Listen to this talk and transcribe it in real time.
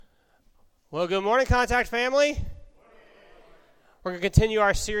Well, good morning, Contact family. We're going to continue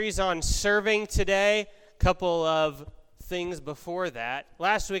our series on serving today. A couple of things before that.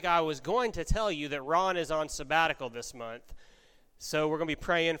 Last week, I was going to tell you that Ron is on sabbatical this month, so we're going to be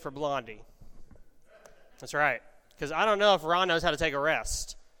praying for Blondie. That's right, because I don't know if Ron knows how to take a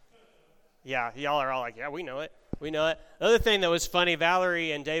rest. Yeah, y'all are all like, yeah, we know it. We know it. The other thing that was funny,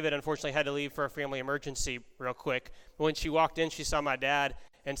 Valerie and David unfortunately had to leave for a family emergency real quick. When she walked in, she saw my dad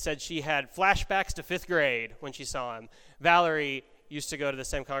and said she had flashbacks to 5th grade when she saw him. Valerie used to go to the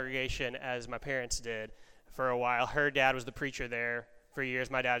same congregation as my parents did for a while. Her dad was the preacher there for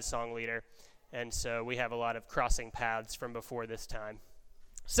years. My dad's song leader. And so we have a lot of crossing paths from before this time.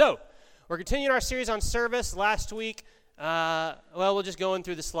 So we're continuing our series on service. Last week, we'll just go in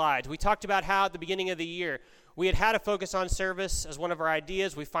through the slides. We talked about how at the beginning of the year, we had a focus on service as one of our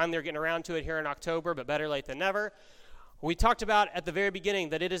ideas. We finally are getting around to it here in October, but better late than never. We talked about at the very beginning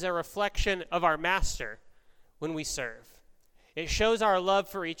that it is a reflection of our master when we serve. It shows our love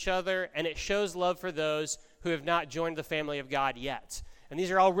for each other, and it shows love for those who have not joined the family of God yet. And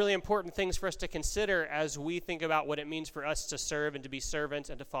these are all really important things for us to consider as we think about what it means for us to serve and to be servants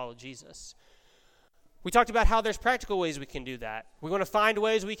and to follow Jesus. We talked about how there's practical ways we can do that. We want to find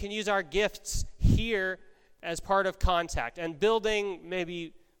ways we can use our gifts here as part of Contact, and building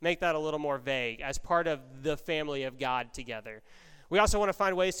maybe make that a little more vague, as part of the family of God together. We also want to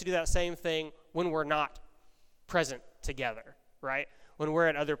find ways to do that same thing when we're not present together, right? When we're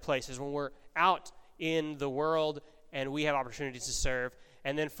at other places, when we're out in the world and we have opportunities to serve.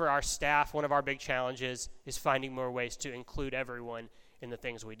 And then for our staff, one of our big challenges is finding more ways to include everyone in the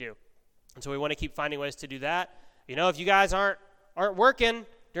things we do. And so we want to keep finding ways to do that. You know, if you guys aren't working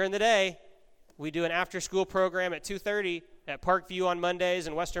during the day, we do an after-school program at 2:30 at Parkview on Mondays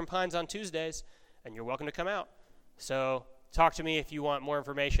and Western Pines on Tuesdays, and you're welcome to come out. So talk to me if you want more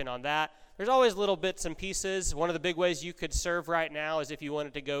information on that. There's always little bits and pieces. One of the big ways you could serve right now is if you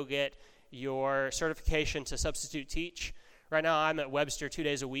wanted to go get your certification to substitute teach. Right now I'm at Webster 2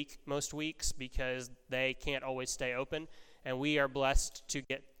 days a week most weeks because they can't always stay open, and we are blessed to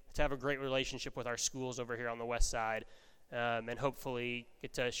have a great relationship with our schools over here on the west side. And hopefully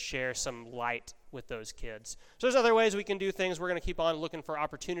get to share some light with those kids. So there's other ways we can do things. We're going to keep on looking for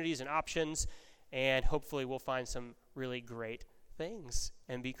opportunities and options, and hopefully we'll find some really great things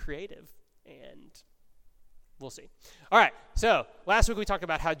and be creative, and we'll see. All right, so last week we talked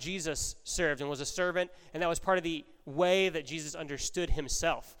about how Jesus served and was a servant, and that was part of the way that Jesus understood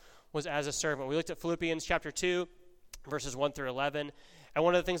himself was as a servant. We looked at Philippians chapter 2, verses 1 through 11, and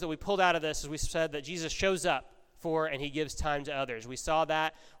one of the things that we pulled out of this is we said that Jesus shows up for and he gives time to others. We saw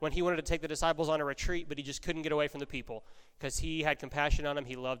that when he wanted to take the disciples on a retreat, but he just couldn't get away from the people because he had compassion on them,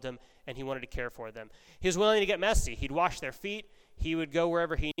 he loved them, and he wanted to care for them. He was willing to get messy. He'd wash their feet. He would go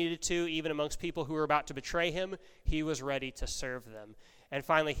wherever he needed to, even amongst people who were about to betray him. He was ready to serve them. And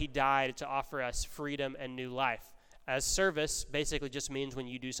finally, he died to offer us freedom and new life. As service basically just means when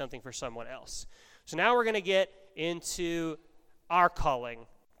you do something for someone else. So now we're going to get into our calling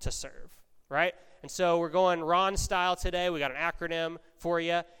to serve, right? And so we're going Ron style today. We got an acronym for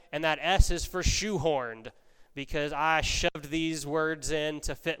you, and that S is for shoehorned because I shoved these words in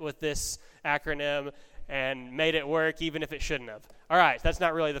to fit with this acronym and made it work even if it shouldn't have. All right, that's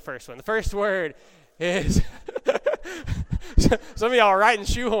not really the first one. The first word is, some of y'all are writing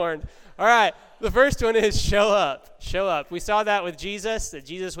shoehorned. All right, the first one is show up. Show up. We saw that with Jesus, that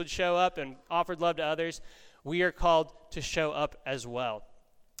Jesus would show up and offered love to others. We are called to show up as well.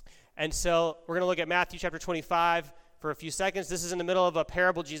 And so we're going to look at Matthew chapter 25 for a few seconds. This is in the middle of a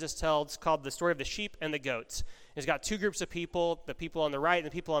parable Jesus tells called the story of the sheep and the goats. It's got two groups of people, the people on the right and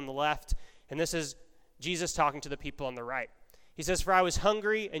the people on the left. And this is Jesus talking to the people on the right. He says, "For I was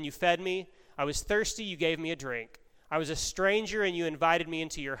hungry and you fed me. I was thirsty, you gave me a drink. I was a stranger and you invited me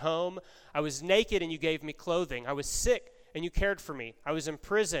into your home. I was naked and you gave me clothing. I was sick and you cared for me. I was in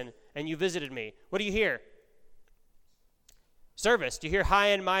prison and you visited me." What do you hear? Service. Do you hear high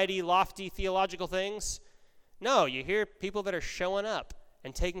and mighty, lofty theological things? No, you hear people that are showing up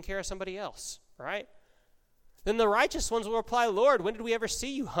and taking care of somebody else, right? Then the righteous ones will reply, "Lord, when did we ever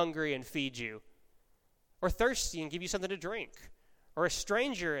see you hungry and feed you? Or thirsty and give you something to drink? Or a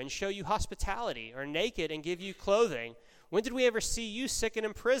stranger and show you hospitality? Or naked and give you clothing? When did we ever see you sick and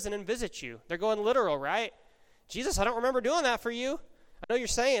in prison and visit you?" They're going literal, right? Jesus, I don't remember doing that for you. I know you're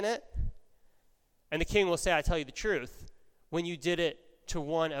saying it. And the king will say, "I tell you the truth. When you did it to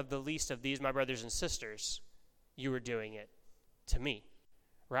one of the least of these, my brothers and sisters, you were doing it to me,"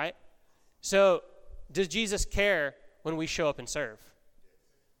 right? So does Jesus care when we show up and serve?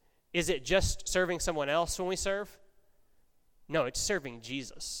 Is it just serving someone else when we serve? No, it's serving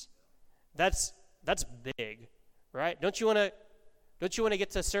Jesus. That's big, right? Don't you want to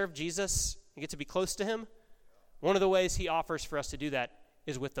get to serve Jesus and get to be close to him? One of the ways he offers for us to do that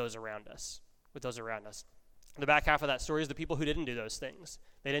is with those around us. The back half of that story is the people who didn't do those things.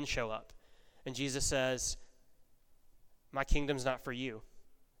 They didn't show up. And Jesus says, my kingdom's not for you.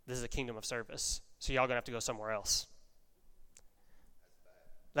 This is a kingdom of service. So y'all going to have to go somewhere else.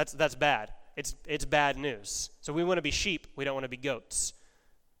 That's bad. It's bad news. So we want to be sheep. We don't want to be goats.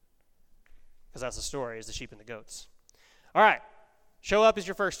 Because that's the story, is the sheep and the goats. All right. Show up is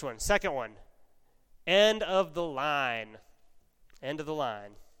your first one. Second one. End of the line. End of the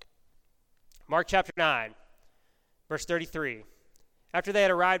line. Mark chapter 9, verse 33. After they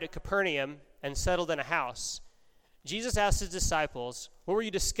had arrived at Capernaum and settled in a house, Jesus asked his disciples, what were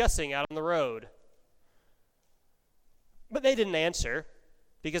you discussing out on the road? But they didn't answer,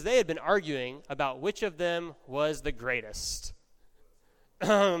 because they had been arguing about which of them was the greatest.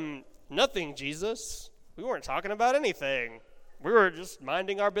 Nothing, Jesus. We weren't talking about anything. We were just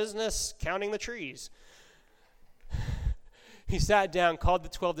minding our business, counting the trees. He sat down, called the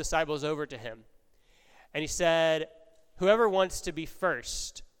 12 disciples over to him, and he said, whoever wants to be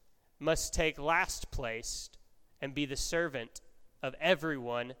first must take last place and be the servant of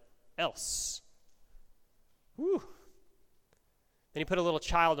everyone else. Whew. Then he put a little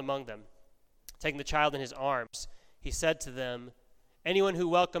child among them. Taking the child in his arms, he said to them, anyone who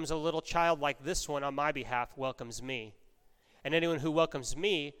welcomes a little child like this one on my behalf welcomes me. And anyone who welcomes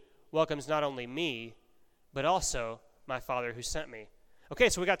me welcomes not only me, but also my Father who sent me. Okay,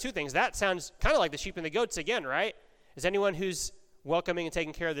 so we got two things. That sounds kind of like the sheep and the goats again, right? Is anyone who's welcoming and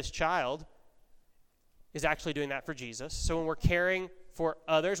taking care of this child is actually doing that for Jesus. So when we're caring for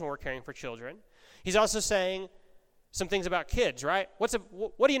others, when we're caring for children. He's also saying some things about kids, right? What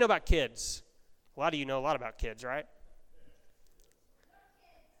do you know about kids? A lot of you know a lot about kids, right?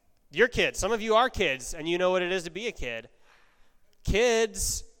 You're kids. Some of you are kids, and you know what it is to be a kid.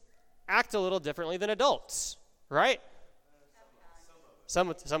 Kids act a little differently than adults, right?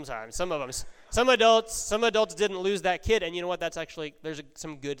 Sometimes. Some of them. Some adults didn't lose that kid, and you know what? There's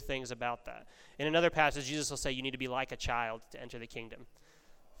some good things about that. In another passage, Jesus will say you need to be like a child to enter the kingdom.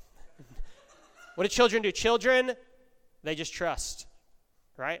 What do children do? Children, they just trust,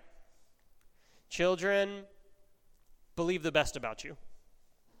 right? Children believe the best about you.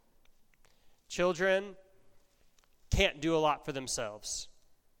 Children can't do a lot for themselves.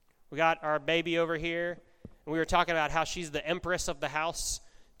 We got our baby over here, and we were talking about how she's the empress of the house,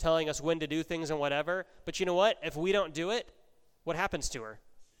 telling us when to do things and whatever. But you know what? If we don't do it, what happens to her?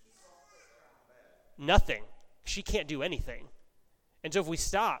 Nothing. She can't do anything. And so if we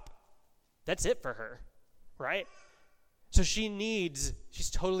stop, that's it for her, right? So she's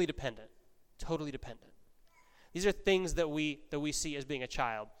totally dependent. Totally dependent. These are things that we see as being a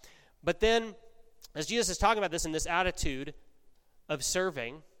child. But then, as Jesus is talking about this in this attitude of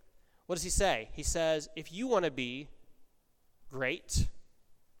serving, what does he say? He says, if you want to be great,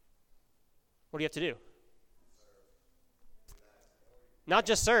 what do you have to do? Not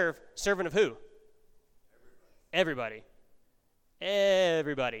just serve, servant of who? Everybody.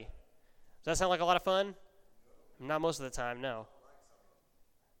 Everybody. Does that sound like a lot of fun? Not most of the time, no.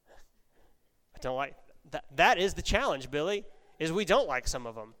 I don't like that. That is the challenge, Billy, is we don't like some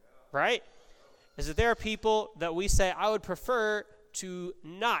of them, right? Is that there are people that we say, I would prefer to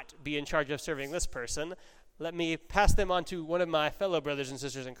not be in charge of serving this person. Let me pass them on to one of my fellow brothers and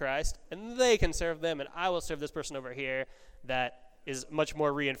sisters in Christ, and they can serve them, and I will serve this person over here that is much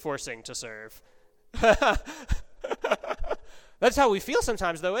more reinforcing to serve. That's how we feel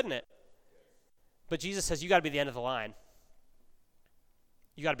sometimes, though, isn't it? But Jesus says you got to be the end of the line.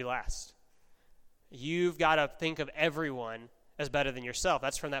 You got to be last. You've got to think of everyone as better than yourself.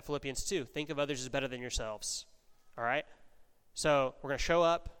 That's from that Philippians 2. Think of others as better than yourselves. All right? So we're going to show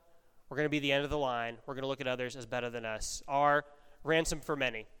up. We're going to be the end of the line. We're going to look at others as better than us. Our ransom for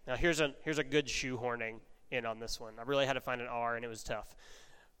many. Now, here's a good shoehorning in on this one. I really had to find an R, and it was tough.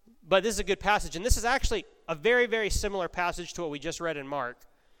 But this is a good passage, and this is actually a very, very similar passage to what we just read in Mark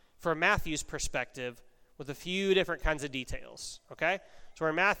from Matthew's perspective with a few different kinds of details, okay? So we're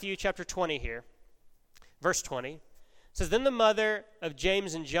in Matthew chapter 20 here, verse 20. It says, Then the mother of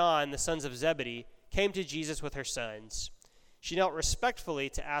James and John, the sons of Zebedee, came to Jesus with her sons. She knelt respectfully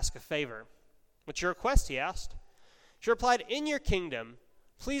to ask a favor. What's your request, he asked. She replied, In your kingdom,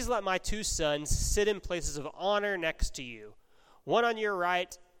 please let my 2 sons sit in places of honor next to you, one on your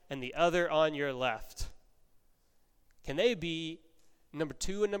right and the other on your left. Can they be number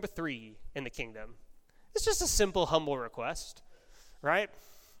 2 and number 3 in the kingdom? It's just a simple, humble request, right?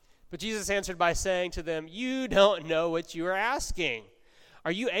 But Jesus answered by saying to them, You don't know what you are asking.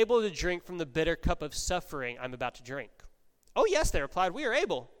 Are you able to drink from the bitter cup of suffering I'm about to drink? Oh, yes, they replied, we are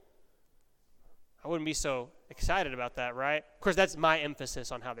able. I wouldn't be so excited about that, right? Of course, that's my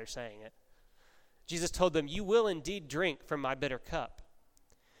emphasis on how they're saying it. Jesus told them, you will indeed drink from my bitter cup.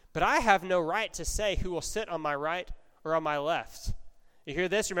 But I have no right to say who will sit on my right or on my left. You hear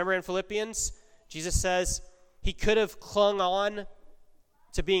this? Remember in Philippians, Jesus says he could have clung on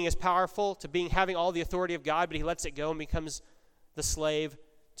to being as powerful, to having all the authority of God, but he lets it go and becomes the slave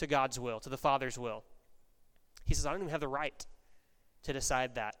to God's will, to the Father's will. He says, I don't even have the right to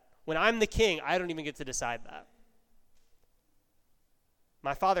decide that. When I'm the king, I don't even get to decide that.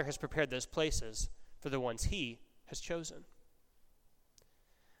 My Father has prepared those places for the ones he has chosen.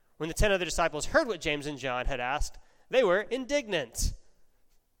 When the 10 other disciples heard what James and John had asked, they were indignant.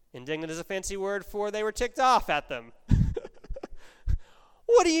 Indignant is a fancy word for they were ticked off at them.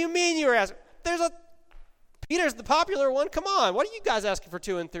 What do you mean you were asking? Peter's the popular one. Come on. What are you guys asking for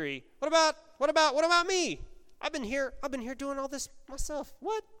 2 and 3? What about me? I've been here doing all this myself.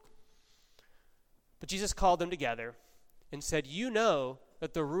 What? But Jesus called them together and said, you know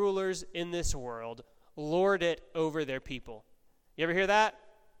that the rulers in this world lord it over their people. You ever hear that?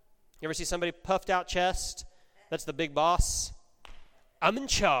 You ever see somebody puffed out chest? That's the big boss. I'm in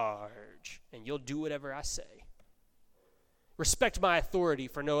charge, and you'll do whatever I say. Respect my authority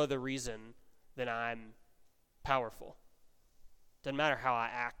for no other reason than I'm powerful. Doesn't matter how I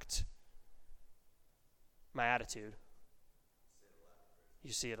act. My attitude.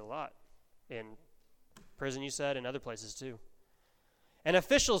 You see it a lot. In prison, you said, and other places too. And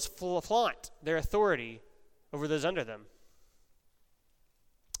officials flaunt their authority over those under them.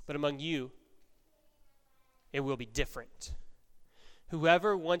 But among you, it will be different.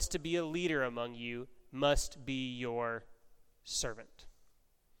 Whoever wants to be a leader among you must be your servant.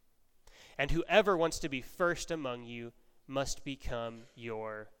 And whoever wants to be first among you must become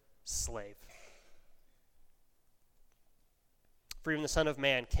your slave. For even the Son of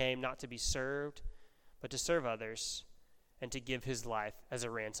Man came not to be served, but to serve others, and to give his life as a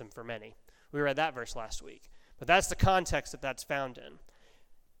ransom for many. We read that verse last week. But that's the context that that's found in.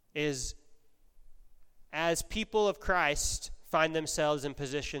 Is as people of Christ find themselves in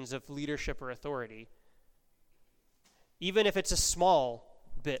positions of leadership or authority, even if it's a small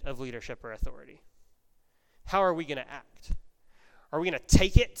bit of leadership or authority, how are we going to act? Are we going to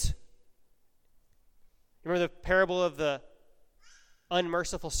take it? Remember the parable of the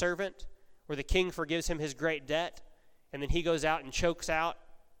unmerciful servant, where the king forgives him his great debt, and then he goes out and chokes out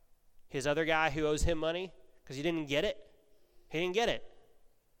his other guy who owes him money because he didn't get it? He didn't get it.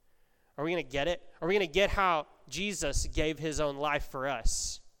 Are we going to get it? Are we going to get how Jesus gave his own life for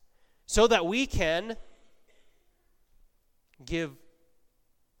us so that we can give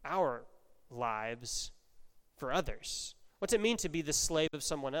our lives for others? What's it mean to be the slave of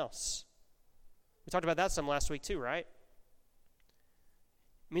someone else? We talked about that some last week too, right?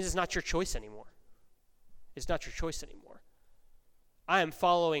 It means it's not your choice anymore. It's not your choice anymore. I am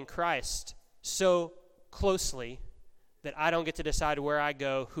following Christ so closely that I don't get to decide where I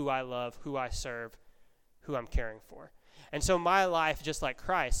go, who I love, who I serve, who I'm caring for. And so my life, just like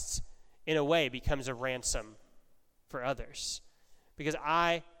Christ's, in a way becomes a ransom for others, because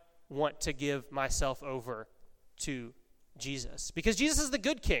I want to give myself over to Jesus. Because Jesus is the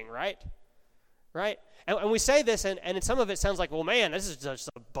good king, right? Right? And we say this, and in some of it sounds like, well, man, this is just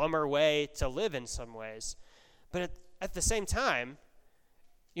a bummer way to live in some ways. But at the same time,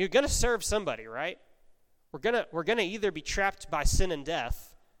 you're going to serve somebody, right? We're gonna either be trapped by sin and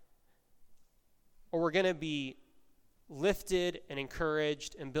death, or we're going to be lifted and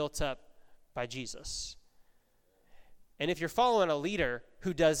encouraged and built up by Jesus. And if you're following a leader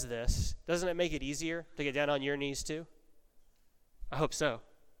who does this, doesn't it make it easier to get down on your knees too? I hope so.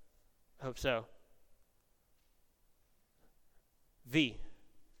 I hope so.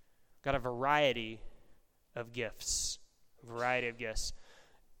 Got a variety of gifts. A variety of gifts.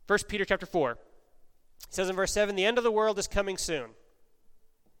 1 Peter chapter 4. It says in verse 7, the end of the world is coming soon.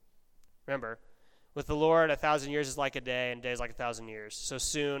 Remember, with the Lord, 1,000 years is like a day, and a day is like 1,000 years. So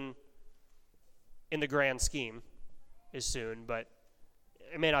soon, in the grand scheme, is soon, but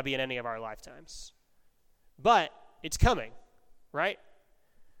it may not be in any of our lifetimes. But it's coming, right?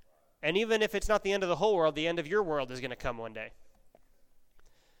 And even if it's not the end of the whole world, the end of your world is going to come one day.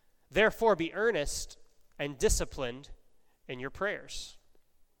 Therefore, be earnest and disciplined in your prayers.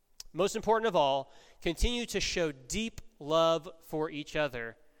 Most important of all, continue to show deep love for each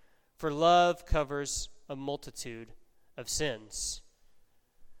other, for love covers a multitude of sins.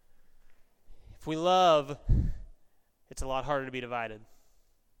 If we love, it's a lot harder to be divided,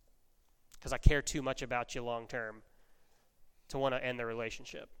 because I care too much about you long term to want to end the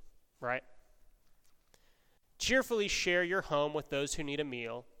relationship, right? Cheerfully share your home with those who need a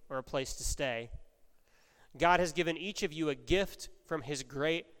meal or a place to stay. God has given each of you a gift from his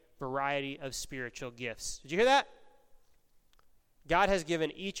great variety of spiritual gifts. Did you hear that? God has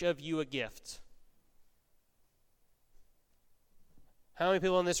given each of you a gift. How many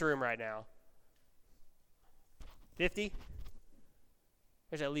people in this room right now? 50?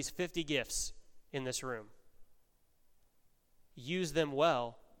 There's at least 50 gifts in this room. Use them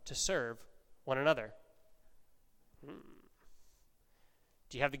well to serve one another.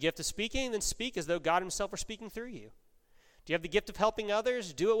 Do you have the gift of speaking? Then speak as though God himself were speaking through you. Do you have the gift of helping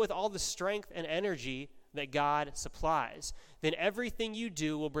others? Do it with all the strength and energy that God supplies. Then everything you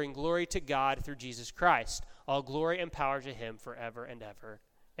do will bring glory to God through Jesus Christ. All glory and power to him forever and ever.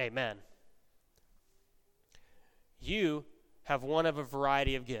 Amen. You have one of a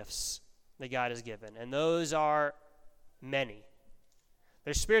variety of gifts that God has given, and those are many.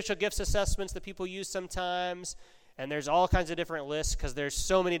 There's spiritual gifts assessments that people use sometimes, and there's all kinds of different lists because there's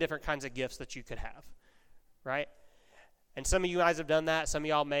so many different kinds of gifts that you could have, right? And some of you guys have done that. Some of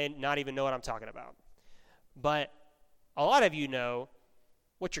y'all may not even know what I'm talking about. But a lot of you know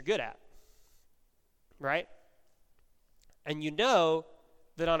what you're good at, right? And you know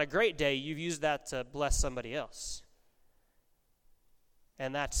that on a great day, you've used that to bless somebody else.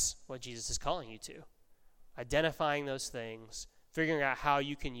 And that's what Jesus is calling you to. Identifying those things, figuring out how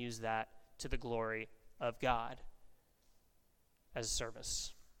you can use that to the glory of God as a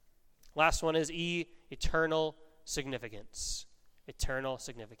service. Last one is eternal significance. Eternal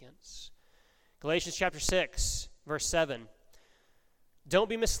significance. Galatians chapter 6, verse 7. Don't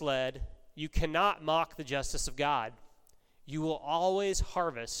be misled. You cannot mock the justice of God. You will always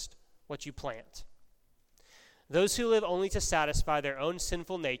harvest what you plant. Those who live only to satisfy their own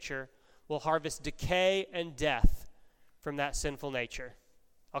sinful nature will harvest decay and death from that sinful nature.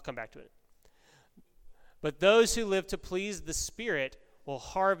 I'll come back to it. But those who live to please the Spirit will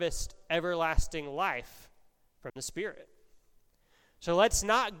harvest everlasting life from the Spirit. So let's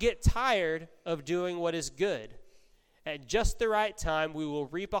not get tired of doing what is good. At just the right time, we will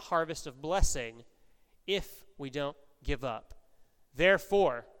reap a harvest of blessing if we don't give up.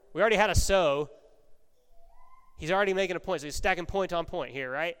 Therefore, we already had a so. He's already making a point, so he's stacking point on point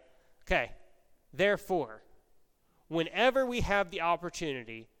here, right? Okay. Therefore, whenever we have the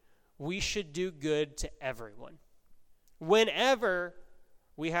opportunity, we should do good to everyone. Whenever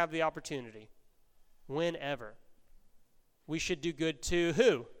we have the opportunity. Whenever. We should do good to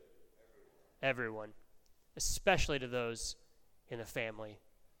who? Everyone. Especially to those in the family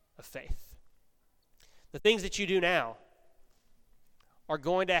of faith. The things that you do now are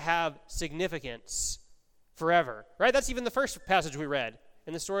going to have significance forever, right? That's even the first passage we read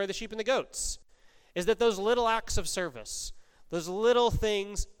in the story of the sheep and the goats, is that those little acts of service, those little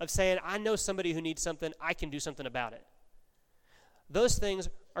things of saying, I know somebody who needs something, I can do something about it. Those things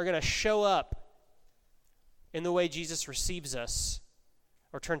are going to show up in the way Jesus receives us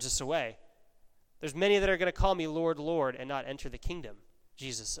or turns us away. There's many that are going to call me Lord, Lord, and not enter the kingdom,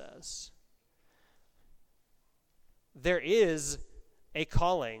 Jesus says. There is a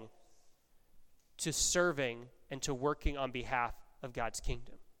calling to serving and to working on behalf of God's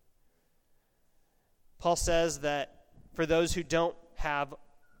kingdom. Paul says that for those who don't have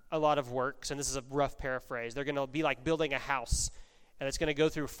a lot of works, and this is a rough paraphrase, they're going to be like building a house, and it's going to go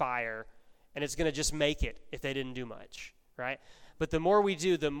through fire, and it's going to just make it if they didn't do much, right? But the more we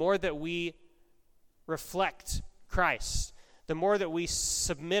do, the more that we reflect Christ, the more that we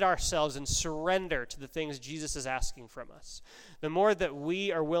submit ourselves and surrender to the things Jesus is asking from us, the more that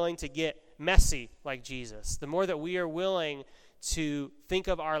we are willing to get messy like Jesus, the more that we are willing to think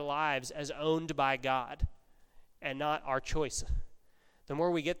of our lives as owned by God and not our choice, the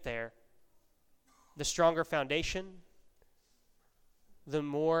more we get there, the stronger foundation, the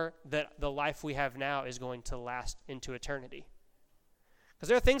more that the life we have now is going to last into eternity. Because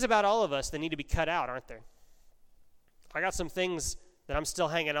there are things about all of us that need to be cut out, aren't there? I got some things that I'm still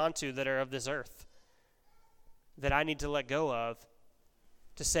hanging on to that are of this earth that I need to let go of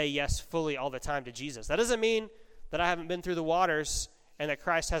to say yes fully all the time to Jesus. That doesn't mean that I haven't been through the waters and that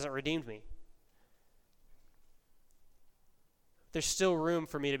Christ hasn't redeemed me. There's still room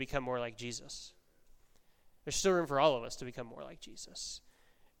for me to become more like Jesus. There's still room for all of us to become more like Jesus.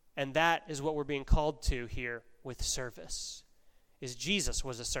 And that is what we're being called to here with service, is Jesus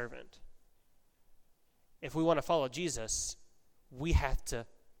was a servant. If we want to follow Jesus, we have to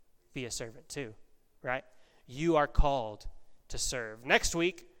be a servant too, right? You are called to serve. Next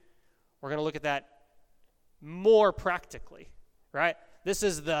week, we're going to look at that more practically, right? This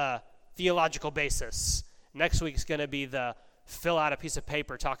is the theological basis. Next week's going to be the fill out a piece of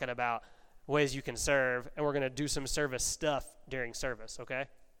paper talking about ways you can serve, and we're going to do some service stuff during service, okay?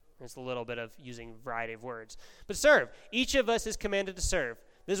 It's a little bit of using a variety of words. But serve. Each of us is commanded to serve.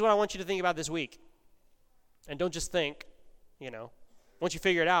 This is what I want you to think about this week. And don't just think, once you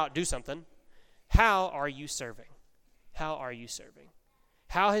figure it out, do something. How are you serving? How are you serving?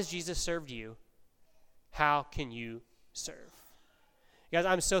 How has Jesus served you? How can you serve? Guys,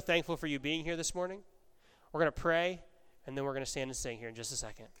 I'm so thankful for you being here this morning. We're going to pray, and then we're going to stand and sing here in just a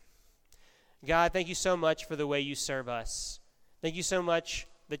second. God, thank you so much for the way you serve us. Thank you so much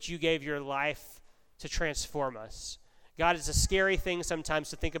that you gave your life to transform us. God, it's a scary thing sometimes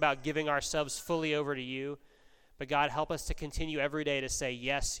to think about giving ourselves fully over to you. But God, help us to continue every day to say,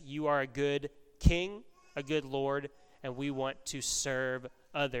 yes, you are a good King, a good Lord, and we want to serve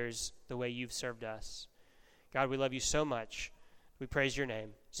others the way you've served us. God, we love you so much. We praise your name.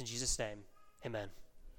 It's in Jesus' name. Amen.